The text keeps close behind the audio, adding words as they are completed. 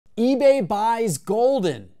eBay buys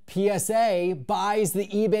Goldin. PSA buys the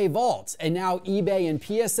eBay vault. And now eBay and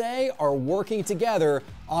PSA are working together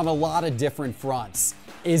on a lot of different fronts.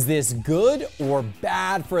 Is this good or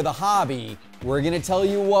bad for the hobby? We're going to tell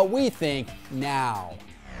you what we think now.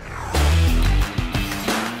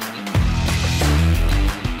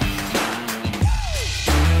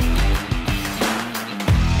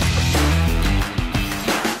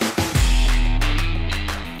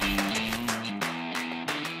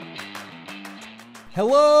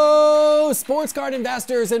 Hello, sports card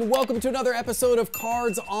investors, and welcome to another episode of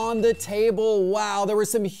Cards on the Table. Wow, there was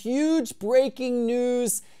some huge breaking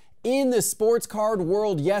news in the sports card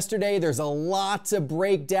world yesterday. There's a lot to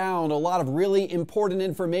break down, a lot of really important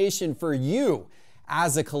information for you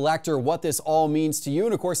as a collector, what this all means to you.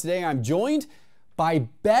 And of course, today I'm joined by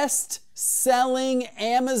best-selling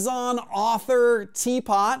Amazon author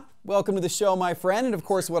Teapot. Welcome to the show, my friend. And of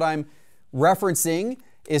course, what I'm referencing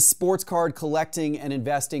is Sports Card Collecting and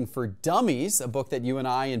Investing for Dummies, a book that you and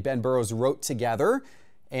I and Ben Burrows wrote together.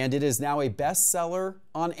 And it is now a bestseller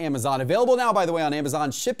on Amazon. Available now, by the way, on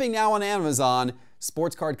Amazon. Shipping now on Amazon.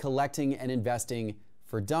 Sports Card Collecting and Investing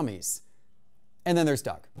for Dummies. And then there's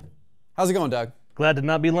Doug. How's it going, Doug? Glad to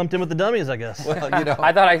not be lumped in with the dummies, I guess. Well, you know,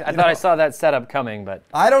 I thought I saw that setup coming, but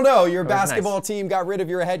I don't know. Your basketball team got rid of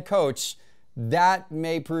your head coach. That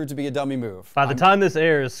may prove to be a dummy move. By the time this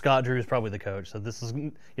airs, Scott Drew is probably the coach, so this is,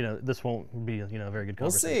 this won't be, a very good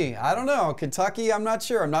conversation. We'll see. I don't know. Kentucky, I'm not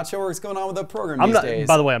sure. I'm not sure what's going on with the program these days.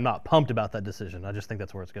 By the way, I'm not pumped about that decision. I just think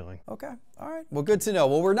that's where it's going. Okay. All right. Well, good to know.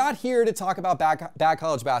 Well, we're not here to talk about bad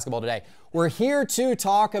college basketball today. We're here to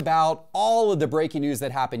talk about all of the breaking news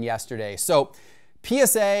that happened yesterday. So,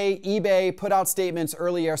 PSA, eBay put out statements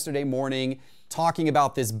early yesterday morning talking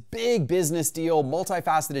about this big business deal,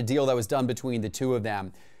 multifaceted deal that was done between the two of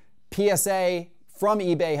them. PSA from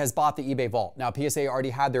eBay has bought the eBay vault. Now, PSA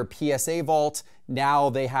already had their PSA vault. Now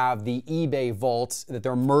they have the eBay vault that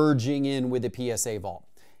they're merging in with the PSA vault.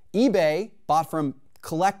 eBay bought from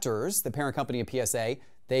Collectors, the parent company of PSA.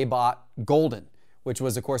 They bought Goldin, which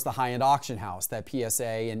was, of course, the high-end auction house that PSA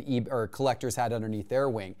and Collectors had underneath their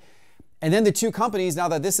wing. And then the two companies, now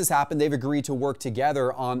that this has happened, they've agreed to work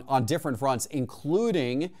together on different fronts,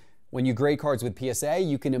 including when you grade cards with PSA,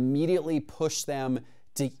 you can immediately push them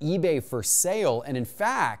to eBay for sale. And in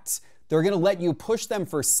fact, they're going to let you push them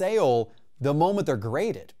for sale the moment they're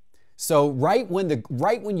graded. So right when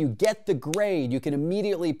you get the grade, you can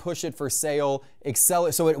immediately push it for sale, so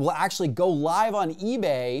it will actually go live on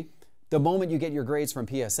eBay the moment you get your grades from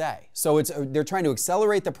PSA. So they're trying to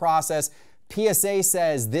accelerate the process. PSA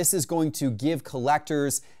says this is going to give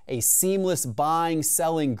collectors a seamless buying,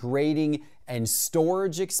 selling, grading, and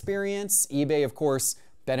storage experience. eBay, of course,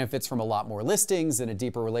 benefits from a lot more listings and a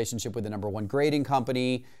deeper relationship with the #1 grading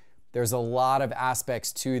company. There's a lot of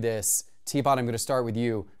aspects to this. Teapot, I'm going to start with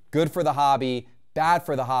you. Good for the hobby, bad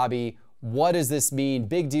for the hobby. What does this mean?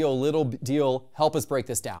 Big deal, little deal? Help us break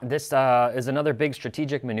this down. This is another big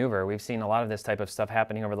strategic maneuver. We've seen a lot of this type of stuff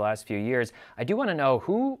happening over the last few years. I do want to know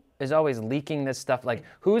who is always leaking this stuff. Like,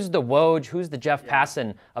 who's the Woj? Who's the Jeff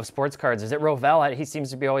Passan of sports cards? Is it Rovell? He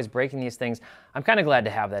seems to be always breaking these things. I'm kind of glad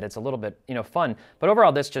to have that. It's a little bit, fun. But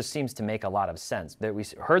overall, this just seems to make a lot of sense. That we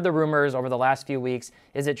heard the rumors over the last few weeks.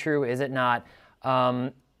 Is it true? Is it not?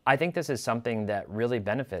 I think this is something that really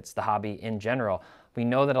benefits the hobby in general. We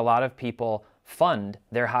know that a lot of people fund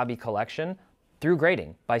their hobby collection through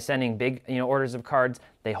grading by sending big orders of cards.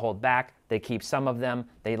 They hold back, they keep some of them,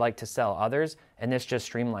 they like to sell others, and this just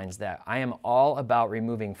streamlines that. I am all about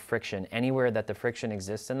removing friction anywhere that the friction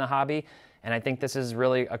exists in the hobby, and I think this is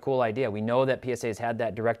really a cool idea. We know that PSA has had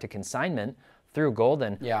that direct to consignment through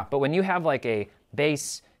Goldin, but when you have like a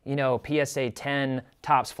base PSA 10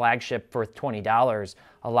 Topps flagship for $20,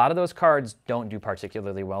 a lot of those cards don't do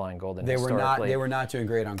particularly well on Goldin. They were not doing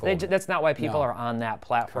great on Goldin. That's not why people are on that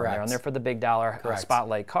platform. They're on there for the big dollar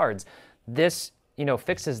spotlight cards. This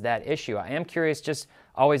fixes that issue. I am curious just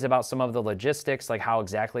always about some of the logistics, like how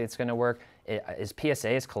exactly it's going to work. Is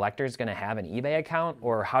PSA's Collectors going to have an eBay account,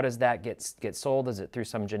 or how does that get sold? Is it through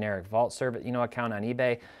some generic vault service account on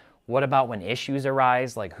eBay? What about when issues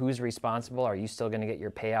arise? Like, who's responsible? Are you still going to get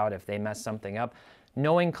your payout if they mess something up?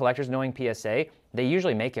 Knowing Collectors, knowing PSA, they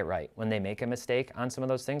usually make it right when they make a mistake on some of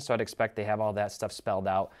those things. So I'd expect they have all that stuff spelled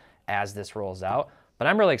out as this rolls out. But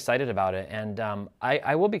I'm really excited about it. And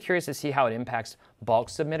I will be curious to see how it impacts bulk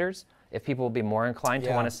submitters, if people will be more inclined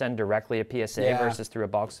to want to send directly a PSA versus through a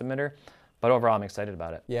bulk submitter. But overall, I'm excited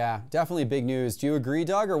about it. Yeah, definitely big news. Do you agree,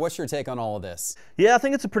 Doug, or what's your take on all of this? Yeah, I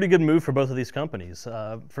think it's a pretty good move for both of these companies.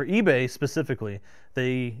 For eBay specifically,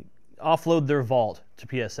 they offload their vault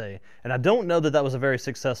to PSA, and I don't know that that was a very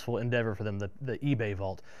successful endeavor for them, the eBay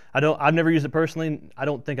vault. I've never used it personally. I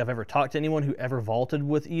don't think I've ever talked to anyone who ever vaulted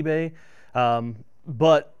with eBay.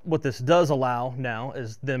 But what this does allow now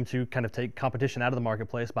is them to kind of take competition out of the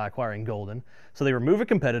marketplace by acquiring Goldin. So they remove a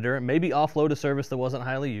competitor and maybe offload a service that wasn't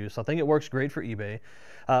highly used. So I think it works great for eBay.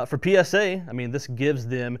 For PSA, I mean, this gives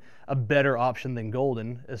them a better option than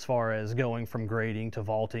Goldin as far as going from grading to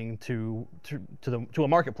vaulting to a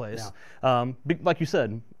marketplace. Yeah. Like you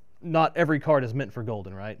said, not every card is meant for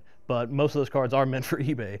Goldin, right? But most of those cards are meant for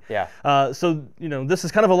eBay. Yeah. So, you know, this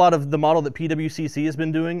is kind of a lot of the model that PWCC has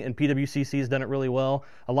been doing, and PWCC has done it really well.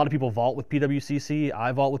 A lot of people vault with PWCC.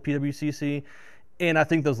 I vault with PWCC. And I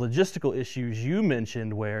think those logistical issues you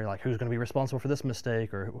mentioned, where like who's going to be responsible for this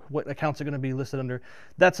mistake or what accounts are going to be listed under,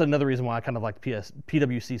 that's another reason why I kind of like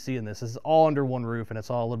PWCC in this. Is all under one roof and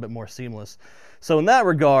it's all a little bit more seamless. So in that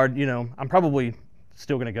regard, you know, I'm probably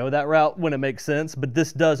still going to go that route when it makes sense, but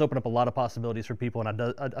this does open up a lot of possibilities for people, and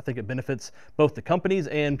I think it benefits both the companies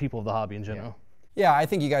and people of the hobby in general. Yeah, I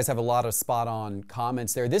think you guys have a lot of spot-on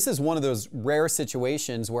comments there. This is one of those rare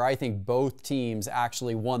situations where I think both teams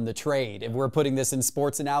actually won the trade. If we're putting this in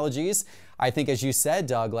sports analogies, I think, as you said,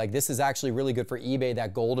 Doug, like this is actually really good for eBay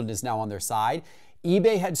that Goldin is now on their side.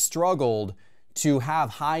 eBay had struggled to have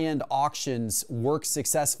high-end auctions work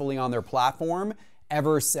successfully on their platform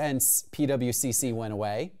ever since PWCC went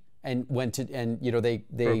away and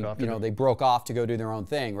they broke off to go do their own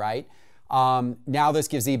thing, right? Now this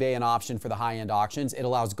gives eBay an option for the high-end auctions. It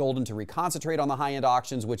allows Goldin to reconcentrate on the high-end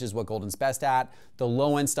auctions, which is what Goldin's best at. The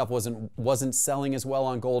low-end stuff wasn't selling as well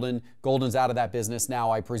on Goldin. Goldin's out of that business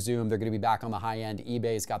now. I presume they're going to be back on the high-end.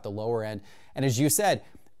 eBay's got the lower end. And as you said,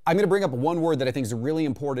 I'm going to bring up one word that I think is really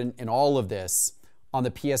important in all of this on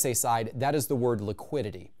the PSA side. That is the word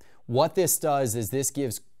liquidity. What this does is this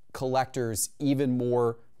gives collectors even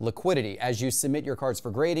more liquidity. As you submit your cards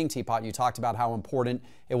for grading, Teapot, you talked about how important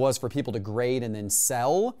it was for people to grade and then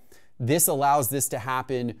sell. This allows this to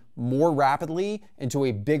happen more rapidly into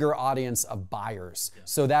a bigger audience of buyers. Yeah.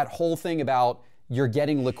 So that whole thing about you're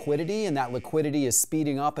getting liquidity and that liquidity is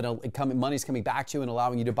speeding up and money's coming back to you and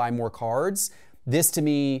allowing you to buy more cards, this to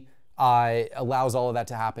me allows all of that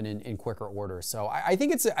to happen in quicker order. So I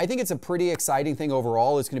think it's a pretty exciting thing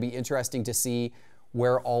overall. It's going to be interesting to see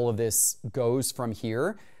where all of this goes from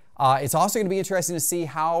here. It's also going to be interesting to see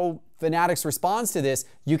how Fanatics responds to this.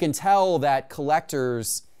 You can tell that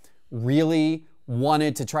collectors really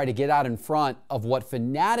wanted to try to get out in front of what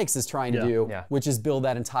Fanatics is trying to do, which is build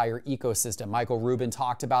that entire ecosystem. Michael Rubin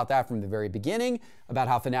talked about that from the very beginning, about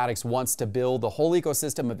how Fanatics wants to build the whole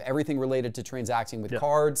ecosystem of everything related to transacting with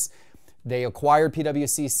cards. They acquired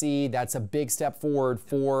PWCC. That's a big step forward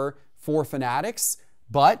for Fanatics.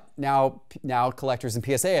 But now collectors and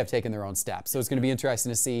PSA have taken their own steps. So it's going to be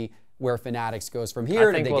interesting to see where Fanatics goes from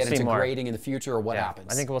here. Do they get into grading in the future, or what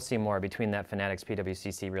happens? I think we'll see more between that Fanatics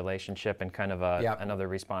PWCC relationship and kind of another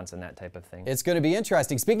response and that type of thing. It's going to be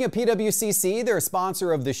interesting. Speaking of PWCC, they're a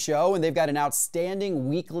sponsor of the show, and they've got an outstanding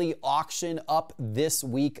weekly auction up this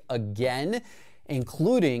week again,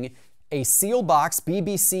 including a sealed box,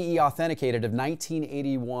 BBCE authenticated, of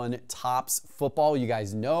 1981 Topps football. You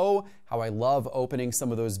guys know how I love opening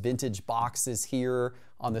some of those vintage boxes here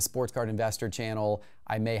on the Sports Card Investor channel.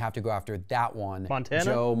 I may have to go after that one.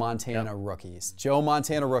 Joe Montana rookies. Joe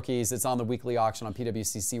Montana rookies. It's on the weekly auction on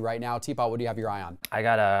PWCC right now. Teapot, what do you have your eye on? I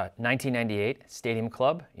got a 1998 Stadium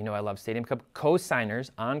Club. You know I love Stadium Club.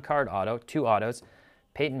 Co-signers, on-card auto, 2 autos.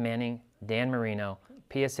 Peyton Manning, Dan Marino,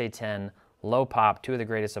 PSA 10, low pop, 2 of the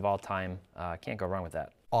greatest of all time. Can't go wrong with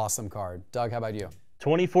that. Awesome card. Doug, how about you?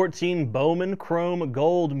 2014 Bowman Chrome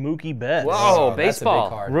Gold Mookie Betts. Whoa, baseball.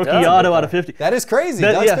 Card. Rookie auto out of 50. That is crazy.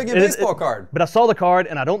 Doug's picking a baseball card. But I saw the card,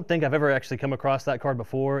 and I don't think I've ever actually come across that card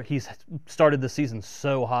before. He's started the season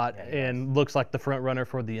so hot and looks like the front runner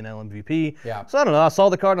for the NL MVP. Yeah. So I don't know. I saw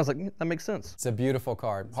the card, and I was like, that makes sense. It's a beautiful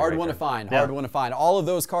card. Hard one to find. Hard one to find. All of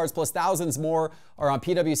those cards plus thousands more are on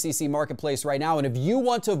PWCC Marketplace right now. And if you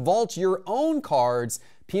want to vault your own cards,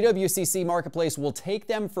 PWCC Marketplace will take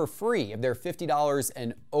them for free. If they're $50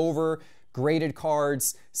 and over, graded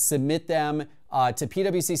cards, submit them to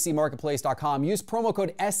pwccmarketplace.com. Use promo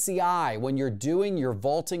code SCI when you're doing your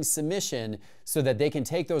vaulting submission so that they can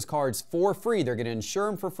take those cards for free. They're going to insure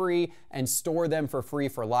them for free and store them for free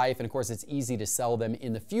for life. And of course, it's easy to sell them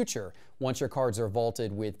in the future once your cards are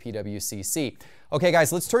vaulted with PWCC. Okay,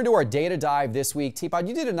 guys, let's turn to our data dive this week. Teapot,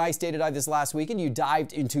 you did a nice data dive this last week, and you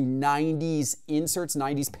dived into 90s inserts,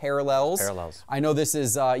 90s parallels. I know this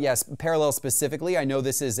is, yes, parallels specifically. I know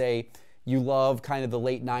this is you love kind of the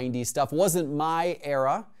late 90s stuff. Wasn't my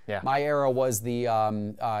era. Yeah. My era was the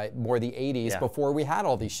more the 80s Yeah. before we had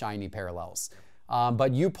all these shiny parallels.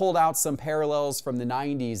 But you pulled out some parallels from the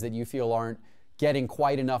 90s that you feel aren't getting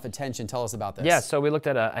quite enough attention. Tell us about this. Yeah, so we looked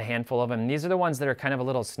at a handful of them. These are the ones that are kind of a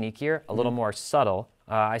little sneakier, a little more subtle.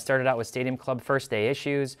 I started out with Stadium Club First Day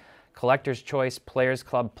issues, Collector's Choice Players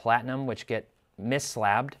Club Platinum, which get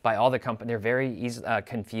mis-slabbed by all the companies. They're very easy,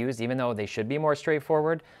 confused, even though they should be more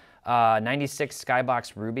straightforward. 96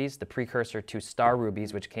 Skybox Rubies, the precursor to Star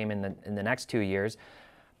Rubies, which came in the next 2 years.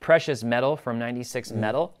 Precious Metal from 96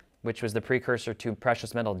 Metal, which was the precursor to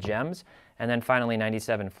Precious Metal Gems. And then finally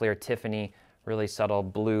 97 Fleer Tiffany, really subtle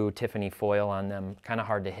blue Tiffany foil on them, kind of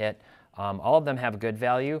hard to hit. All of them have good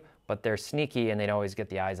value, but they're sneaky and they don't always get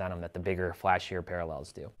the eyes on them that the bigger, flashier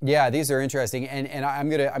parallels do. Yeah, these are interesting, and I'm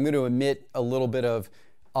gonna admit a little bit of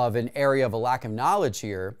an area of a lack of knowledge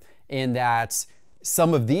here, in that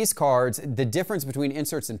some of these cards, the difference between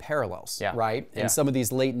inserts and parallels, right? Yeah. And some of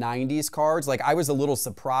these late 90s cards, like I was a little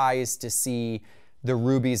surprised to see the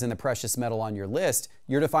rubies and the precious metal on your list.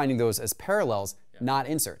 You're defining those as parallels, not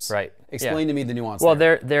inserts. Right. Explain to me the nuance. Well,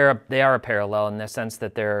 there. they are a parallel in the sense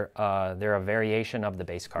that they're a variation of the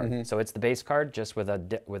base card. So it's the base card just with a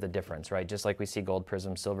difference, right? Just like we see gold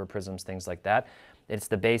prisms, silver prisms, things like that. It's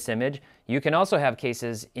the base image. You can also have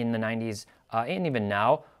cases in the 90s and even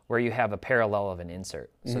now where you have a parallel of an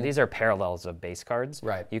insert. So these are parallels of base cards.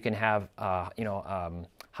 Right. You can have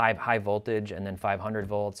high voltage and then 500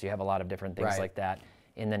 volts. You have a lot of different things like that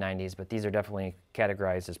in the 90s, but these are definitely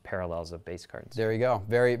categorized as parallels of base cards. There you go.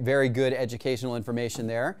 Very, very good educational information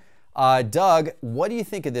there. Doug, what do you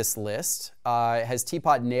think of this list? Has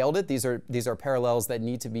Teapot nailed it? These are parallels that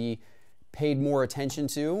need to be paid more attention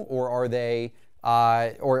to, or are they,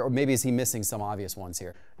 or maybe is he missing some obvious ones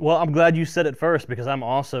here? Well, I'm glad you said it first, because I'm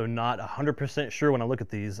also not 100% sure when I look at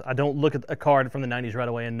these. I don't look at a card from the 90s right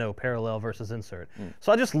away and know parallel versus insert.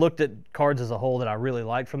 So I just looked at cards as a whole that I really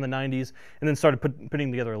liked from the 90s and then started putting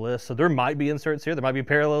together a list. So there might be inserts here, there might be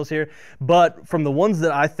parallels here, but from the ones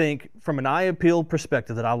that I think, from an eye appeal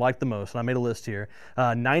perspective, that I like the most, and I made a list here,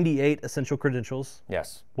 98 Essential Credentials.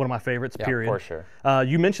 Yes. One of my favorites, period. For sure.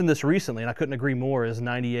 You mentioned this recently, and I couldn't agree more, is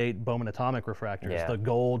 98 Bowman Atomic Refractors. Yeah. The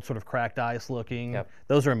gold, sort of cracked ice looking. Yep.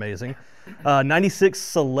 Those are amazing. 96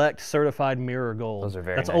 Select Certified Mirror Gold. Those are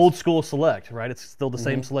very That's nice. old school Select, right? It's still the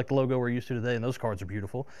same Select logo we're used to today, and those cards are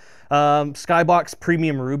beautiful. Skybox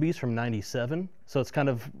Premium Rubies from 97. So it's kind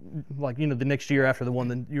of like, the next year after the one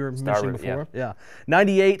that you were mentioning before. Yeah.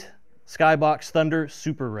 98 Skybox Thunder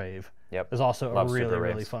Super Rave. Yep. Is also Love a really, Super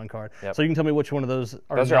really Raves. fun card. Yep. So you can tell me which one of those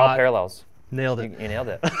are Those are all parallels. Nailed it. You nailed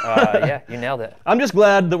it. Yeah, you nailed it. I'm just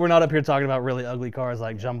glad that we're not up here talking about really ugly cards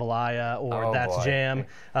like Jambalaya or Oh, That's boy. Jam.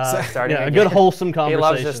 Starting a again. good wholesome conversation. He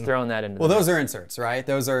loves just throwing that into Well, the those are inserts, right?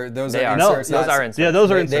 Those are They inserts. are. No, Those are inserts. Yeah,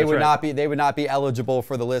 those are inserts. They would right. not be eligible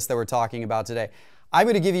for the list that we're talking about today. I'm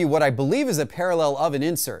going to give you what I believe is a parallel of an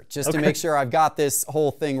insert, just to make sure I've got this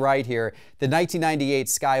whole thing right here. The 1998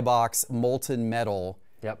 Skybox Molten Metal.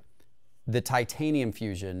 Yep. The titanium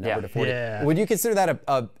fusion, number to 40. Yeah. Would you consider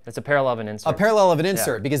that It's a parallel of an insert. a parallel of an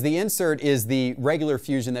insert? Because the insert is the regular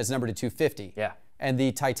fusion that's numbered to 250. Yeah. And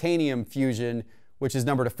the titanium fusion, which is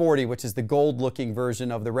numbered to 40, which is the gold-looking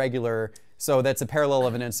version of the regular. So that's a parallel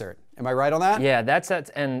of an insert. Am I right on that? Yeah, that set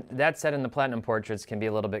in the platinum portraits can be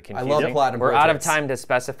a little bit confusing. I love platinum We're out of portraits. time to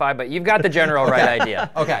specify, but you've got the general right idea.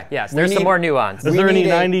 Okay. Yes, We there's need- some more nuance. Is We there any need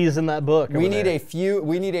a- 90s in that book? We need a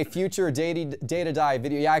future data dive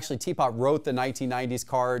video. Yeah, actually, Teapot wrote the 1990s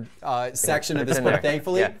card section of it's this in book. there.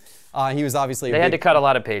 Thankfully, he was obviously. They had to cut a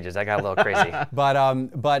lot of pages. I got a little crazy.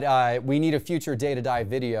 But we need a future data dive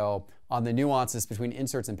video on the nuances between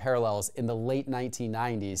inserts and parallels in the late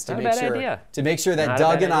 1990s Not a bad idea. to make sure that Not a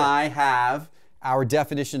Doug bad and idea. I have our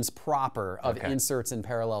definitions proper of Okay. inserts and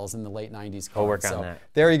parallels in the late 90s cards. We'll work on that.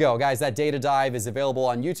 There you go, guys. That data dive is available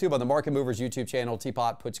on YouTube, on the Market Movers YouTube channel.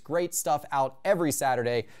 Teapot puts great stuff out every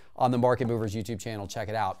Saturday on the Market Movers YouTube channel. Check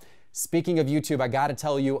it out. Speaking of YouTube, I got to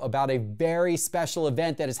tell you about a very special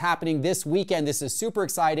event that is happening this weekend. This is super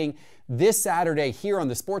exciting. This Saturday here on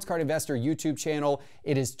the Sports Card Investor YouTube channel,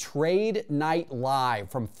 it is Trade Night Live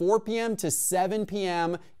from 4 p.m. to 7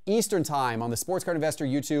 p.m. Eastern Time on the Sports Card Investor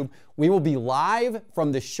YouTube. We will be live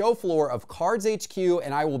from the show floor of Cards HQ,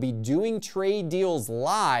 and I will be doing trade deals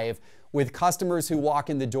live with customers who walk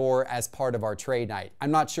in the door as part of our trade night.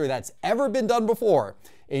 I'm not sure that's ever been done before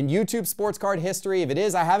in YouTube sports card history. If it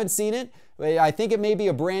is, I haven't seen it. I think it may be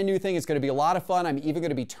a brand new thing. It's going to be a lot of fun. I'm even going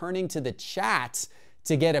to be turning to the chat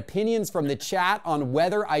to get opinions from the chat on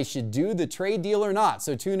whether I should do the trade deal or not.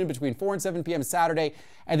 So tune in between 4 and 7 p.m. Saturday,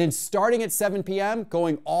 and then starting at 7 p.m.,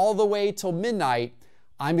 going all the way till midnight,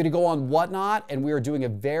 I'm going to go on Whatnot, and we are doing a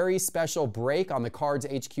very special break on the Cards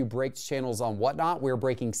HQ Breaks channels on Whatnot. We're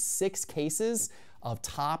breaking 6 cases of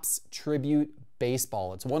Topps Tribute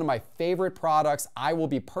Baseball. It's one of my favorite products. I will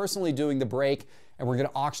be personally doing the break, and we're going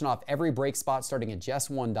to auction off every break spot starting at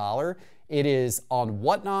just $1. It is on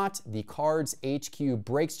Whatnot, the Cards HQ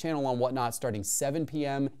Breaks channel on Whatnot, starting 7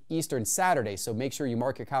 p.m. Eastern Saturday. So make sure you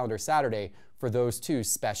mark your calendar Saturday for those 2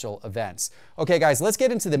 special events. Okay, guys, let's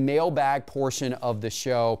get into the mailbag portion of the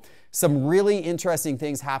show. Some really interesting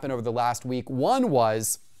things happened over the last week. One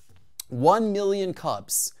was 1 million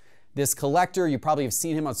Cubs. This collector, you probably have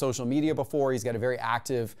seen him on social media before. He's got a very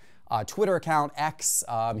active Twitter account, X.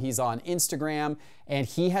 He's on Instagram, and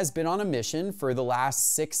he has been on a mission for the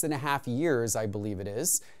last 6.5 years, I believe it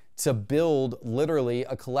is, to build literally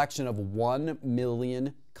a collection of 1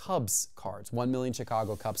 million Cubs cards, 1 million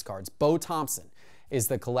Chicago Cubs cards. Bo Thompson is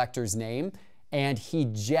the collector's name, and he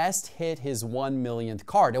just hit his 1 millionth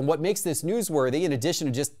card. And what makes this newsworthy, in addition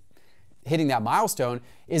to just hitting that milestone,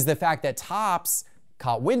 is the fact that Topps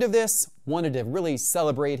caught wind of this, wanted to really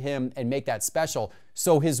celebrate him and make that special.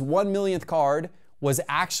 So his 1 millionth card was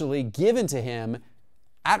actually given to him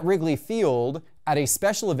at Wrigley Field at a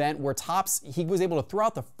special event where Topps, he was able to throw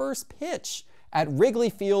out the first pitch at Wrigley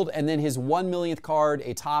Field, and then his 1 millionth card,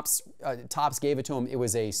 Topps gave it to him. It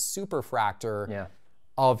was a superfractor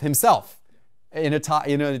of himself in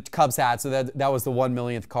a Cubs hat. So that was the 1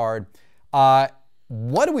 millionth card.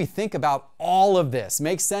 What do we think about all of this?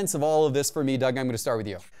 Make sense of all of this for me, Doug. I'm going to start with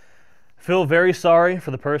you. Feel very sorry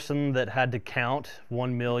for the person that had to count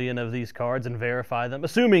 1 million of these cards and verify them,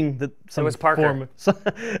 assuming that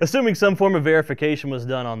assuming some form of verification was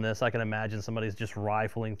done on this. I can imagine somebody's just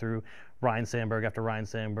rifling through Ryne Sandberg after Ryne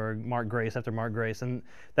Sandberg, Mark Grace after Mark Grace, and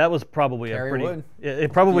that was probably a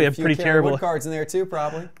pretty terrible Wood cards in there too,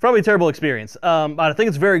 probably a terrible experience. But I think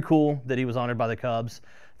it's very cool that he was honored by the Cubs.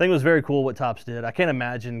 I think it was very cool what Topps did. I can't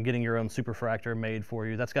imagine getting your own superfractor made for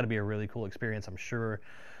you. That's got to be a really cool experience, I'm sure.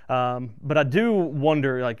 But I do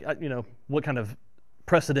wonder, what kind of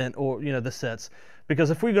precedent this sets, because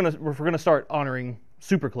if we're gonna start honoring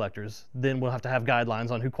super collectors, then we'll have to have guidelines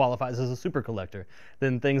on who qualifies as a super collector.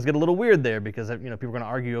 Then things get a little weird there, because people are going to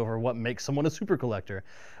argue over what makes someone a super collector,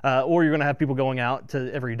 or you're going to have people going out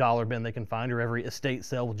to every dollar bin they can find or every estate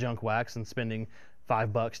sale with junk wax and spending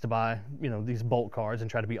 $5 to buy these bulk cards and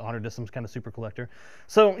try to be honored as some kind of super collector.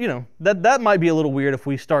 So that might be a little weird if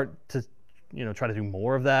we start to try to do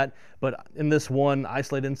more of that. But in this one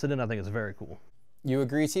isolated incident, I think it's very cool. You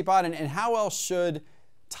agree, Teapot? And how else should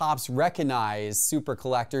Topps recognize super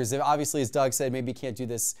collectors? Obviously, as Doug said, maybe you can't do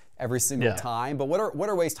this every single time, but what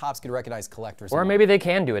are ways Topps could recognize collectors? Or maybe they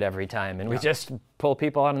can do it every time, and we just pull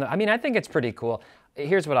people out. I mean, I think it's pretty cool.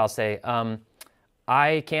 Here's what I'll say.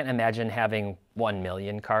 I can't imagine having 1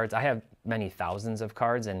 million cards. I have many thousands of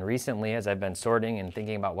cards, and recently, as I've been sorting and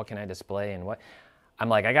thinking about what can I display and what, I'm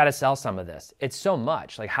like, I got to sell some of this. It's so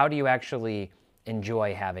much. Like, how do you actually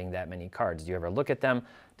enjoy having that many cards? Do you ever look at them?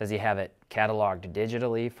 Does he have it cataloged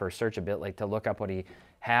digitally for searchability, to look up what he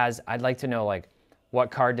has? I'd like to know, what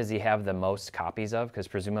card does he have the most copies of? Because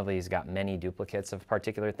presumably he's got many duplicates of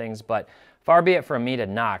particular things. But far be it from me to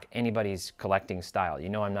knock anybody's collecting style.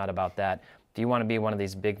 I'm not about that. If you want to be one of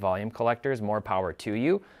these big volume collectors, more power to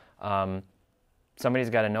you. Somebody's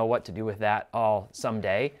got to know what to do with that all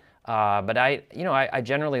someday. But I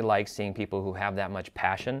generally like seeing people who have that much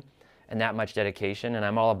passion and that much dedication, and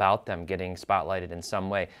I'm all about them getting spotlighted in some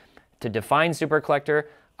way. To define super collector,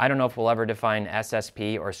 I don't know if we'll ever define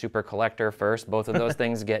SSP or super collector first. Both of those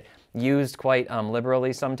things get used quite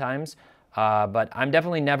liberally sometimes. But I'm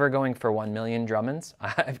definitely never going for 1 million Drummonds.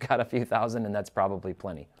 I've got a few thousand, and that's probably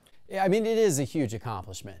plenty. Yeah, I mean, it is a huge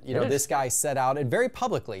accomplishment. This guy set out, and very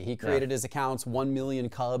publicly, he created his accounts, 1 million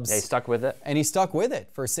Cubs. Yeah, he stuck with it. And he stuck with it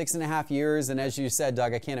for 6.5 years. And as you said,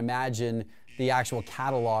 Doug, I can't imagine the actual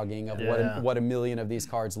cataloging of what a million of these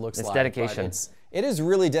cards looks like. It's dedication. It is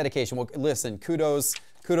really dedication. Well, listen, kudos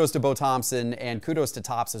to Bo Thompson, and kudos to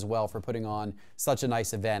Topps as well for putting on such a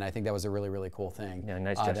nice event. I think that was a really, really cool thing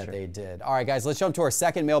nice gesture that they did. All right, guys, let's jump to our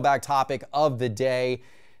second mailbag topic of the day.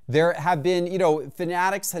 There have been,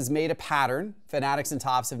 Fanatics has made a pattern. Fanatics and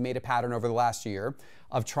Topps have made a pattern over the last year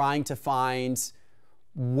of trying to find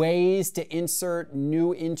ways to insert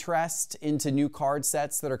new interest into new card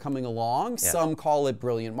sets that are coming along. Yeah. Some call it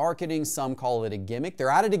brilliant marketing. Some call it a gimmick. They're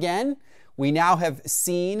at it again. We now have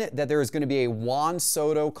seen that there is going to be a Juan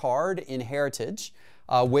Soto card in Heritage,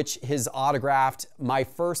 which has autographed my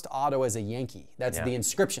first auto as a Yankee. That's the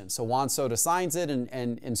inscription. So Juan Soto signs it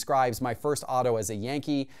and inscribes my first auto as a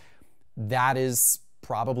Yankee. That is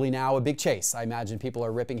probably now a big chase. I imagine people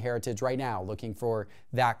are ripping Heritage right now looking for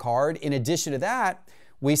that card. In addition to that,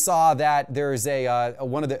 We saw that there's a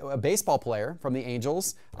baseball player from the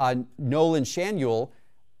Angels, Nolan Schanuel,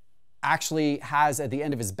 actually has at the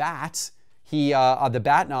end of his bat, the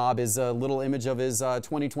bat knob is a little image of his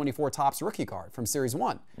 2024 Topps rookie card from Series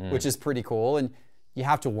 1, which is pretty cool. And you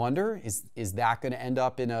have to wonder, is that going to end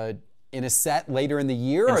up in a set later in the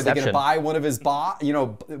year? Inception. Are they going to buy one of his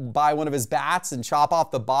buy one of his bats and chop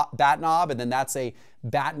off the bat knob, and then that's a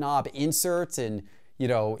bat knob insert in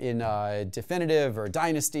Definitive or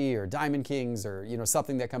Dynasty or Diamond Kings or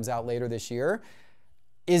something that comes out later this year?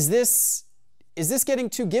 Is this getting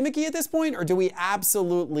too gimmicky at this point, or do we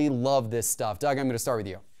absolutely love this stuff? Doug, I'm going to start with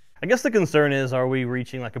you. I guess the concern is, are we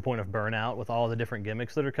reaching like a point of burnout with all the different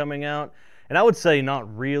gimmicks that are coming out? And I would say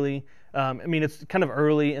not really. I mean, it's kind of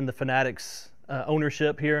early in the Fanatics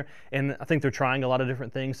ownership here, and I think they're trying a lot of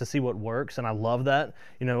different things to see what works, and I love that.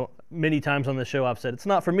 Many times on the show I've said it's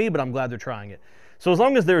not for me, but I'm glad they're trying it. So as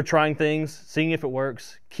long as they're trying things, seeing if it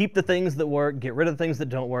works, keep the things that work, get rid of the things that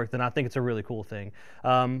don't work, then I think it's a really cool thing.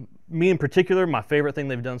 Me in particular, my favorite thing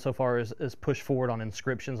they've done so far is push forward on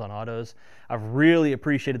inscriptions on autos. I've really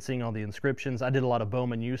appreciated seeing all the inscriptions. I did a lot of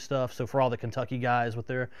Bowman U stuff, so for all the Kentucky guys with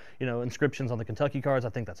their inscriptions on the Kentucky cards, I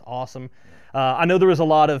think that's awesome. I know there was a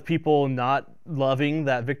lot of people not loving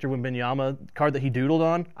that Victor Wembanyama card that he doodled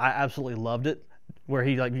on. I absolutely loved it, where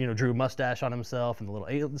he drew a mustache on himself and the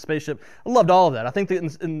little spaceship. I loved all of that. I think the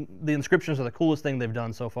inscriptions are the coolest thing they've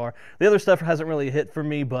done so far. The other stuff hasn't really hit for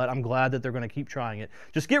me, but I'm glad that they're going to keep trying it.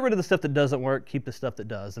 Just get rid of the stuff that doesn't work, keep the stuff that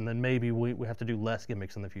does, and then maybe we have to do less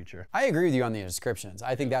gimmicks in the future. I agree with you on the inscriptions.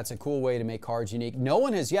 I think that's a cool way to make cards unique. No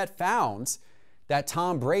one has yet found that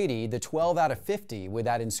Tom Brady, the 12 out of 50 with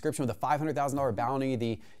that inscription with a $500,000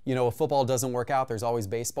 bounty, if football doesn't work out, there's always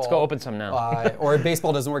baseball. Let's go open some now. Or if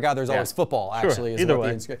baseball doesn't work out, there's always football, actually. Sure. Either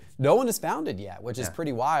way. No one has found it yet, which is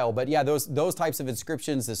pretty wild. But yeah, those types of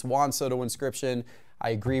inscriptions, this Juan Soto inscription, I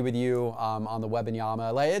agree with you on the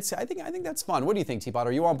Wembanyama. I think that's fun. What do you think, Teapot?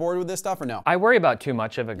 Are you on board with this stuff or no? I worry about too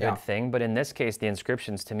much of a good thing, but in this case, the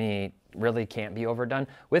inscriptions to me really can't be overdone.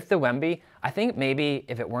 With the Wemby, I think maybe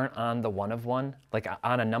if it weren't on the 1/1, like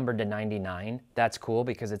on a number to 99, that's cool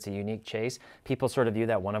because it's a unique chase. People sort of view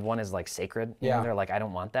that 1/1 as like sacred. They're like, I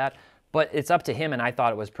don't want that. But it's up to him, and I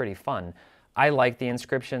thought it was pretty fun. I like the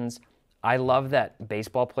inscriptions. I love that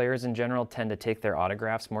baseball players in general tend to take their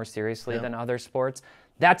autographs more seriously than other sports.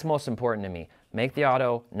 That's most important to me. Make the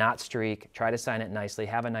auto, not streak, try to sign it nicely,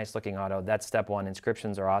 have a nice looking auto. That's step one.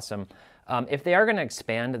 Inscriptions are awesome. If they are going to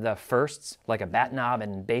expand the firsts, like a bat knob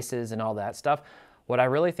and bases and all that stuff, what I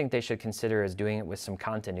really think they should consider is doing it with some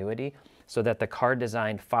continuity so that the card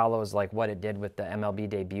design follows like what it did with the MLB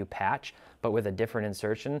debut patch, but with a different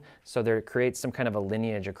insertion. So there creates some kind of a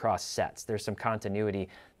lineage across sets. There's some continuity.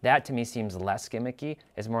 That to me seems less gimmicky.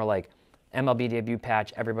 It's more like MLB debut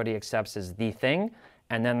patch, everybody accepts as the thing.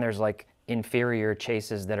 And then there's like inferior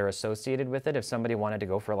chases that are associated with it if somebody wanted to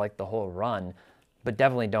go for like the whole run. But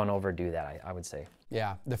definitely don't overdo that, I would say.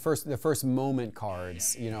 Yeah, the first moment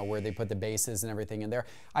cards, where they put the bases and everything in there.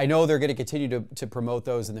 I know they're going to continue to promote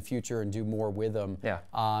those in the future and do more with them. Yeah.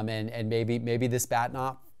 And maybe this bat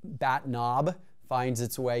knob finds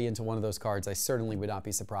its way into one of those cards. I certainly would not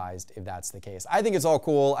be surprised if that's the case. I think it's all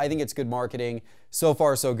cool. I think it's good marketing. So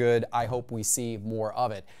far, so good. I hope we see more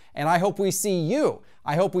of it. And I hope we see you.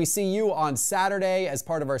 I hope we see you on Saturday as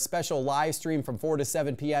part of our special live stream from 4 to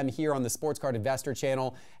 7 p.m. here on the Sports Card Investor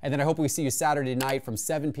channel. And then I hope we see you Saturday night from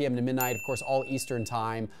 7 p.m. to midnight, of course, all Eastern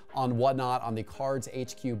time on Whatnot, on the Cards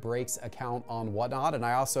HQ Breaks account on Whatnot. And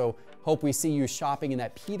I also hope we see you shopping in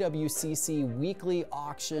that PWCC weekly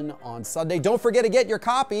auction on Sunday. Don't forget to get your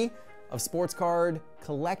copy of Sports Card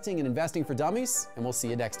Collecting and Investing for Dummies, and we'll see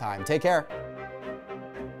you next time. Take care.